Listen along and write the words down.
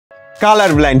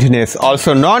Colour blindness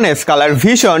also known as colour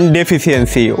vision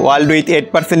deficiency world with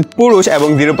 8% পুরুষ এবং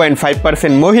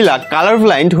 0.5% মহিলা colour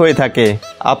blind হয়ে থাকে।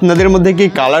 আপনাদের মধ্যে কি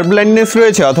কালার ব্লাইন্ডনেস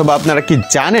রয়েছে অথবা আপনারা কি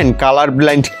জানেন কালার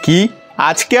ব্লাইন্ড কি?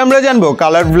 আজকে আমরা জানবো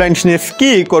কালার ব্লাইন্ডনেস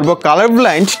কি, করব কালার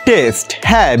ব্লাইন্ড টেস্ট।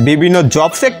 হ্যাঁ, বিভিন্ন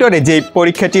জব সেক্টরে যে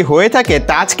পরীক্ষাটি হয়ে থাকে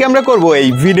তা আজকে আমরা করব এই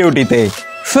ভিডিওটিতে।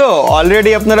 সো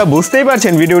অলরেডি আপনারা বুঝতেই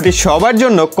পারছেন ভিডিওটি সবার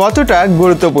জন্য কতটা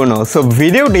গুরুত্বপূর্ণ। সো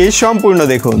ভিডিওটি সম্পূর্ণ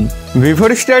দেখুন। বিফোর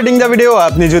স্টার্টিং দ্য ভিডিও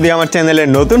আপনি যদি আমার চ্যানেলে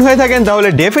নতুন হয়ে থাকেন তাহলে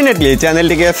ডেফিনেটলি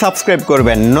চ্যানেলটিকে সাবস্ক্রাইব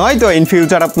করবেন, নয়তো ইন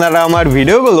ফিউচার আপনারা আমার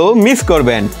ভিডিওগুলো মিস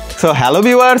করবেন। So hello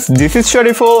viewers, this is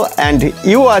শরীফো and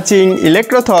you watching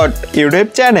electro thought YouTube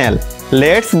channel.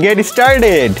 Let's get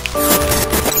started.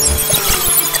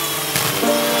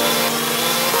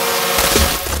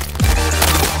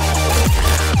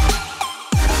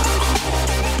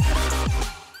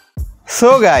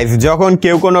 So guys, যখন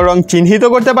কেউ কোনো রং চিহ্নিত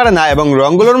করতে পারে না এবং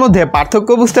রঙগুলোর মধ্যে পার্থক্য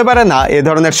বুঝতে পারে না, এ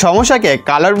ধরনের সমস্যাকে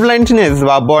কালার ব্লাইন্ডনেস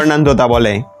বা বর্ণান্ধতা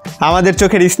বলে। আমাদের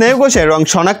চোখের স্নায়ুকোষে রং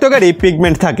শনাক্তকারী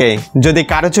পিগমেন্ট থাকে। যদি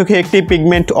কারো চোখে একটি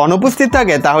পিগমেন্ট অনুপস্থিত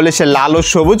থাকে তাহলে সে লাল ও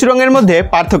সবুজ রঙের মধ্যে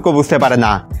পার্থক্য বুঝতে পারে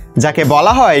না, যাকে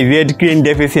বলা হয় রেড গ্রিন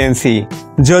ডেফিসিয়েন্সি।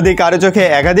 যদি কারো চোখে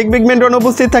একাধিক পিগমেন্ট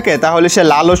অনুপস্থিত থাকে তাহলে সে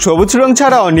লাল ও সবুজ রং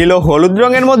ছাড়াও নীল ও হলুদ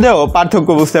রঙের মধ্যেও পার্থক্য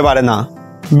বুঝতে পারে না।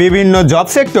 বিভিন্ন জব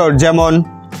সেক্টর যেমন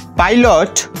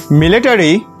pilot,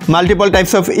 military, multiple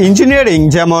types of engineering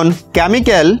যেমন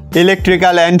chemical,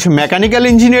 electrical and mechanical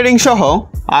engineering সহ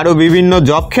আরও বিভিন্ন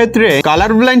জব ক্ষেত্রে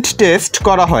কালার ব্লাইন্ড টেস্ট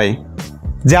করা হয়।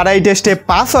 যারা এই টেস্টে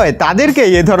পাস হয় তাদেরকে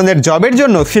এ ধরনের জবের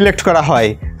জন্য সিলেক্ট করা হয়।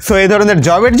 সো এ ধরনের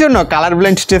জবের জন্য কালার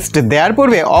ব্লাইন্ড টেস্ট দেওয়ার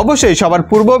পূর্বে অবশ্যই সবার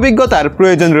পূর্ব অভিজ্ঞতার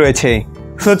প্রয়োজন রয়েছে।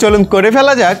 সো চলুন করে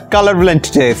ফেলা যাক colour blind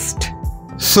test.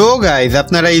 So guys,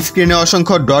 আপনারা এই স্ক্রিনে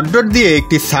অসংখ্য ডট ডট দিয়ে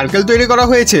একটি সার্কেল তৈরি করা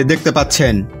হয়েছে দেখতে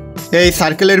পাচ্ছেন। এই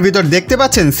সার্কেলের ভিতর দেখতে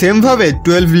পাচ্ছেন সেমভাবে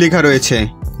 12 লেখা রয়েছে,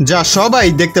 যা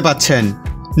সবাই দেখতে পাচ্ছেন।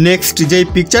 নেক্সট যেই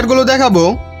পিকচারগুলো দেখাবো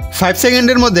 5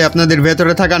 সেকেন্ডের মধ্যে আপনাদের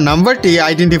ভেতরে থাকা নাম্বারটি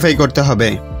আইডেন্টিফাই করতে হবে।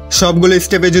 সবগুলো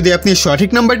স্টেপে যদি আপনি সঠিক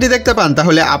নাম্বারটি দেখতে পান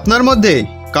তাহলে আপনার মধ্যে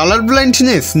কালার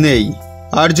ব্লাইন্ডনেস নেই,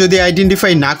 আর যদি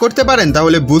আইডেন্টিফাই না করতে পারেন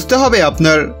তাহলে বুঝতে হবে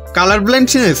আপনার কালার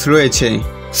ব্লাইন্ডনেস রয়েছে।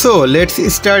 So let's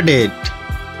start it.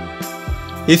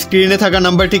 স্ক্রিনে থাকা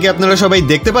নাম্বারটিকে আপনারা সবাই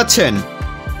দেখতে পাচ্ছেন?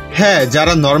 হ্যাঁ,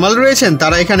 যারা নর্মাল রয়েছেন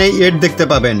তারা এখানে 8 দেখতে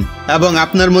পাবেন, এবং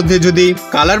আপনার মধ্যে যদি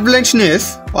কালার ব্লাইন্ডনেস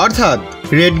অর্থাৎ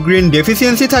রেড গ্রিন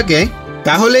ডেফিসিয়েন্সি থাকে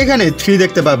তাহলে এখানে 3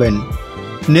 দেখতে পাবেন।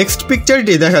 নেক্সট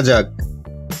পিকচারটি দেখা যাক।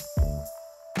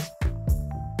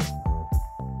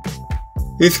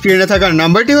 স্ক্রিনে থাকা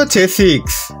নাম্বারটি হচ্ছে 6।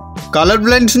 কালার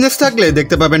ব্লাইন্ডনেস থাকলে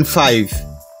দেখতে পাবেন 5।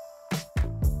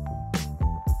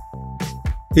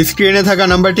 স্ক্রিনে থাকা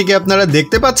নাম্বারটিকে আপনারা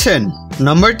দেখতে পাচ্ছেন?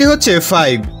 নাম্বারটি হচ্ছে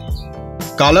 5।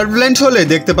 কালার ব্লাইন্ড হলে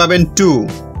দেখতে পাবেন 2।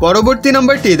 পরবর্তী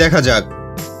নাম্বারটি দেখা যাক।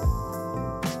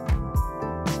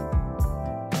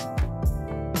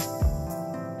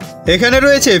 এখানে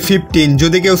রয়েছে 15।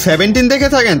 যদি কেউ 17 দেখে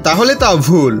থাকেন তাহলে তাও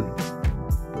ভুল।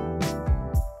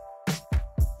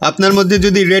 আপনার মধ্যে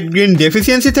যদি রেড গ্রিন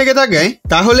ডেফিসিয়েন্সি থেকে থাকে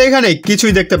তাহলে এখানে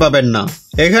কিছুই দেখতে পাবেন না।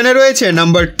 এখানে রয়েছে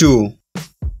নাম্বার 2।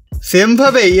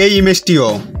 সেমভাবে এই ইমেজটিও।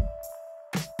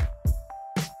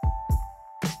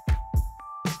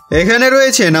 এখানে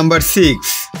রয়েছে নাম্বার 6।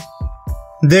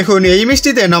 দেখুন এই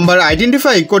ইমেজটিতে নাম্বার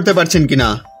আইডেন্টিফাই করতে পারছেন কিনা।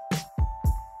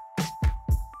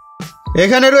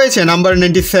 এখানে রয়েছে নাম্বার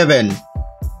 97।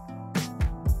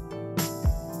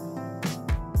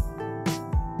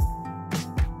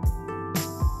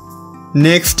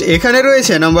 নেক্সট এখানে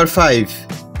রয়েছে নাম্বার 5।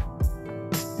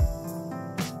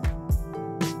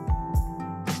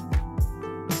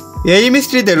 এই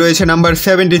ইমেজটিতে রয়েছে নাম্বার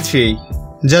 73।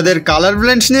 যাদের কালার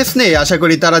ব্লাইন্ডনেস নেই আশা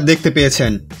করি তারা দেখতে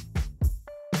পেয়েছেন।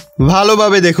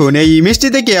 ভালোভাবে দেখুন এই ইমেজটি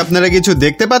থেকে আপনারা কিছু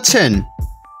দেখতে পাচ্ছেন?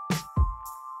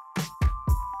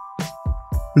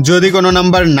 যদি কোনো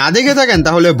নাম্বার না দেখে থাকেন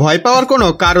তাহলে ভয় পাওয়ার কোনো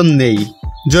কারণ নেই।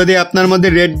 যদি আপনার মধ্যে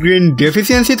রেড গ্রিন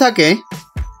ডেফিসিয়েন্সি থাকে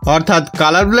অর্থাৎ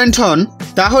কালার ব্লাইন্ড হন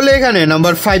তাহলে এখানে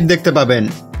নাম্বার 5 দেখতে পাবেন।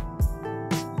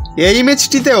 এই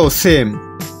ইমেজটিতেও সেম।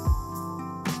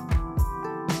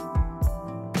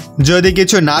 যদি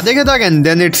কিছু না দেখে থাকেন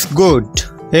দেন ইটস গুড।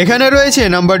 এখানে রয়েছে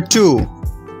নাম্বার 2।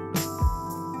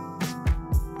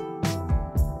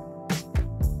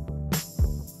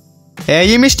 এই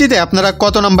ইমেজটিতে আপনারা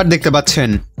কত নাম্বার দেখতে পাচ্ছেন?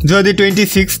 যদি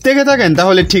 26 দেখে থাকেন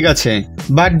তাহলে ঠিক আছে,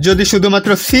 বাট যদি শুধুমাত্র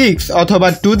 6 অথবা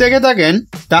 2 দেখে থাকেন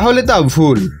তাহলে তা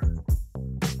ভুল।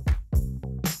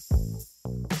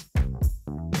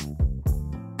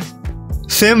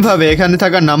 সেম ভাবে এখানে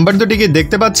থাকা নাম্বার দুটিকে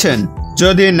দেখতে পাচ্ছেন?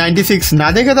 যদি 96 না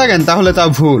দেখে থাকেন তাহলে তা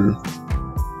ভুল।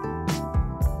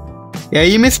 এই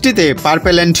ইমেজটিতে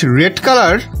পার্পল অ্যান্ড রেড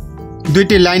কালার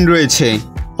দুইটি লাইন রয়েছে।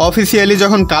 অফিসিয়ালি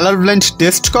যখন কালার ব্লাইন্ড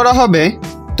টেস্ট করা হবে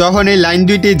তখন এই লাইন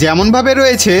দুইটি যেমনভাবে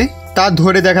রয়েছে তা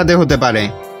ধরে দেখাতে হতে পারে।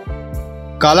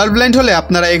 কালার ব্লাইন্ড হলে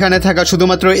আপনারা এখানে থাকা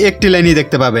শুধুমাত্র একটি লাইনই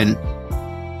দেখতে পাবেন।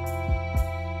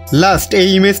 লাস্ট এই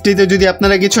ইমেজটিতে যদি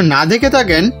আপনারা কিছু না দেখে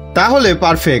থাকেন তাহলে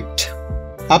পারফেক্ট,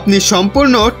 আপনি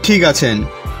সম্পূর্ণ ঠিক আছেন।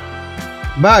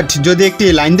 বাট যদি একটি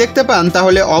লাইন দেখতে পান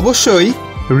তাহলে অবশ্যই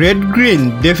রেড গ্রিন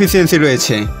ডেফিসিয়েন্সি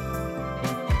রয়েছে।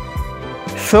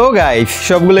 সো গাইস,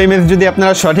 সবগুলো ইমেজ যদি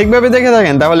আপনারা সঠিকভাবে দেখে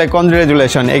থাকেন তাহলে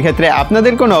কনগ্রাচুলেশন, এক্ষেত্রে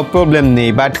আপনাদের কোনো প্রবলেম নেই।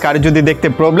 বাট কার যদি দেখতে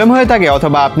প্রবলেম হয়ে থাকে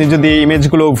অথবা আপনি যদি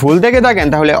ইমেজগুলো ভুল দেখে থাকেন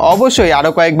তাহলে অবশ্যই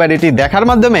আরও কয়েকবার এটি দেখার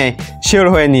মাধ্যমে শিওর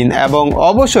হয়ে নিন এবং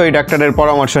অবশ্যই ডাক্তারের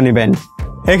পরামর্শ নেবেন।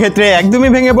 এক্ষেত্রে একদমই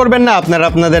ভেঙে পড়বেন না, আপনারা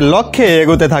আপনাদের লক্ষ্যে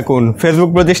এগোতে থাকুন।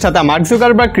 ফেসবুক প্রতিষ্ঠাতা মার্ক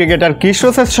জুকারবার্গ, ক্রিকেটার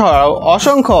𝐾𝐚𝐠𝐞 সহ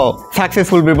অসংখ্য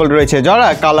সাকসেসফুল পিপল রয়েছে যারা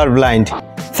কালার ব্লাইন্ড।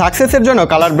 সাকসেসের জন্য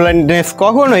কালার ব্লাইন্ডনেস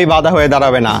কখনোই বাধা হয়ে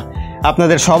দাঁড়াবে না।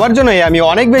 আপনাদের সবার জন্যই আমি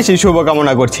অনেক বেশি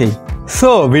শুভকামনা করছি।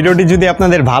 সো ভিডিওটি যদি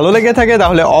আপনাদের ভালো লেগে থাকে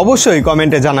তাহলে অবশ্যই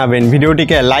কমেন্টে জানাবেন,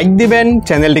 ভিডিওটিকে লাইক দিবেন।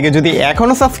 চ্যানেলটিকে যদি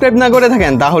এখনও সাবস্ক্রাইব না করে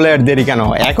থাকেন তাহলে আর দেরি কেন,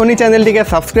 এখনই চ্যানেলটিকে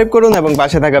সাবস্ক্রাইব করুন এবং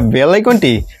পাশে থাকা বেল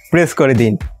আইকনটি প্রেস করে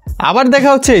দিন। আবার দেখা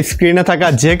হচ্ছে স্ক্রিনে থাকা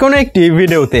যে কোনো একটি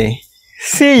ভিডিওতে।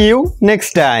 C you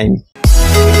next time.